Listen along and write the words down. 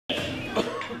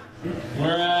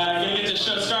We're going to get this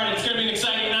show started. It's going to be an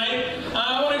exciting night.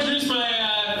 I want to introduce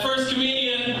my first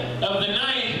comedian of the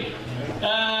night. I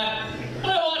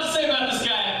don't have a lot to say about this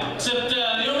guy, except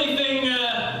the only thing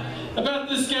about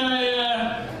this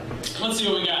guy, let's see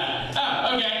what we got.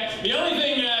 Oh, okay. The only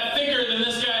thing thicker than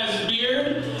this guy's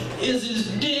beard is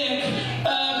his dick.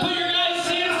 Put your guys'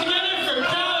 hands together for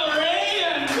Kyle Ray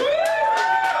and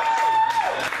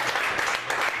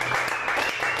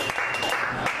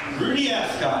Rudy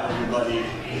Ascot, everybody.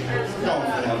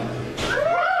 Going for him.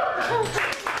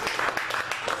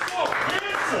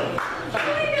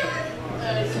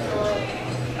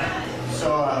 So,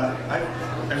 I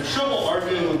have trouble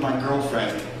arguing with my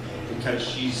girlfriend because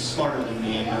she's smarter than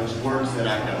me and knows words that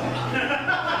I don't.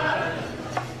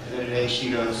 The other day she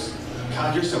goes,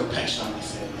 "God, you're so petulant." I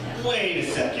said, "Wait a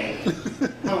second.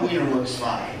 My wiener works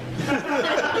fine."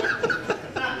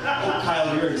 "Oh,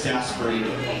 Kyle, you're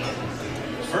exasperated.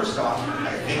 First off,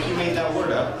 I think you made that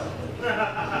word up.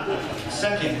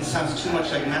 Second, it sounds too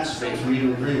much like masturbate for me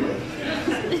to agree with."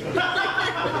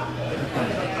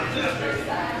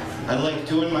 "I like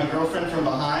doing my girlfriend from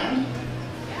behind.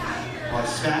 While I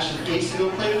smash her face into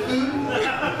a plate of food.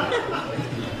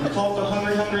 We call it the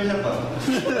hungry, hungry hippo.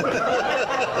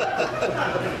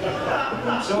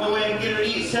 It's the only way I can get her to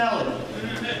eat salad.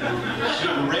 She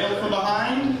can rail from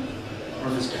behind,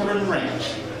 or if it's covered in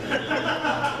ranch."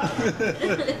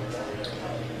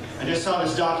 I just saw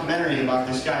this documentary about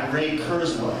this guy, Ray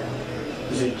Kurzweil.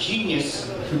 He's a genius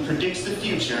who predicts the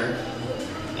future,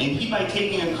 and he, by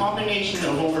taking a combination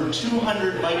of over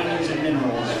 200 vitamins and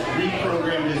minerals,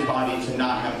 reprogrammed his body to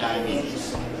not have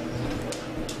diabetes.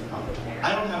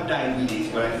 I don't have diabetes,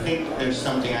 but I think there's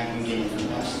something I can gain from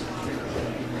this.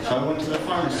 So I went to the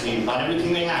pharmacy and bought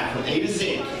everything they had from A to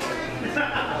Z.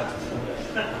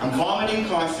 I'm vomiting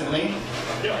constantly,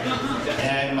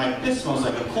 and my piss smells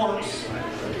like a corpse.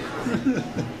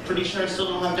 Pretty sure I still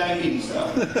don't have diabetes, though.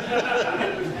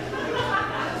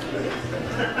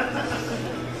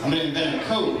 I'm going to invent a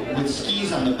coat with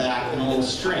skis on the back and a little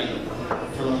string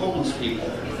for the homeless people.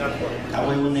 That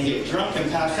way when they get drunk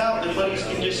and pass out, their buddies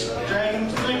can just drag them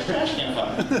to the next trash can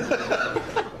fire.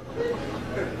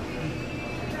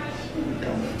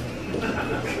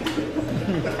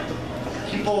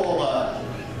 People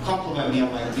compliment me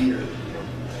on my beard.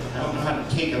 I don't know how to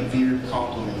take a beard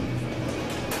compliment.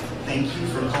 Thank you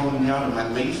for calling me out of my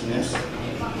laziness,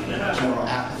 general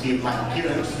apathy of my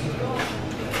appearance.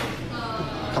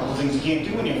 A couple things you can't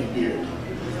do when you have a beard.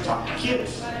 Talk to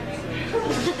kids.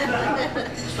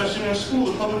 Especially in a school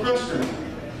or public restroom.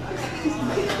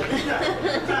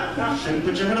 Shouldn't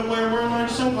put your head up while you're wearing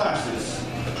large sunglasses.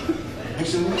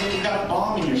 Makes it look like you got a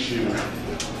bomb in your shoe.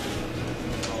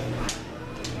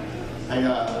 I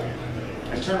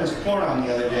turned this porn on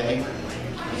the other day.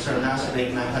 I started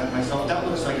masturbating and I thought to myself, that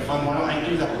looks like fun, why don't I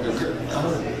do that with a girl?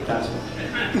 Oh, that's what.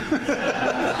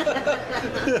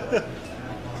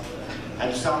 I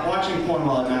had to stop watching porn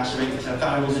while I masturbated because I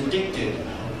thought I was addicted.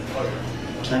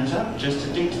 Turns out, just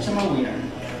addicted to my wiener.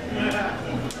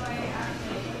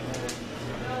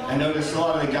 I noticed a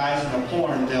lot of the guys in the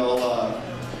porn, they'll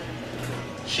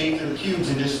shave their pubes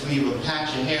and just leave a patch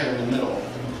of hair in the middle.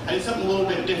 I did something a little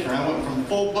bit different. I went from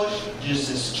full bush to just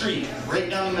a streak right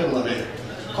down the middle of it.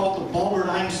 Called the Albert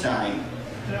Einstein.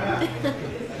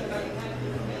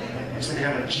 Looks like I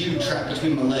got a Jew trapped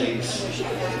between my legs.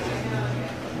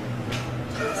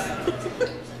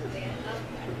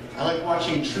 I like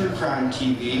watching true crime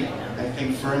TV. I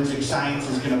think forensic science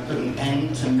is going to put an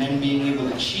end to men being able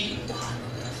to cheat.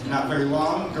 Not very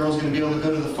long, girl's going to be able to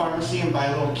go to the pharmacy and buy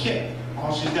a little kit.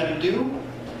 All she's got to do,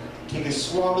 take a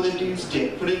swab of the dude's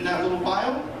dick, put it in that little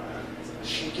vial,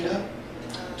 shake it up,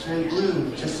 turn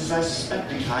blue, just as I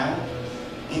suspected, Kyle,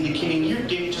 indicating your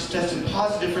dick just tested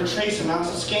positive for trace amounts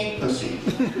of skank pussy.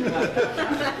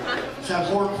 It's that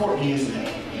whore Courtney, isn't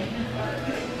it?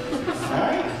 All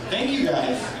right, thank you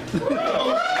guys.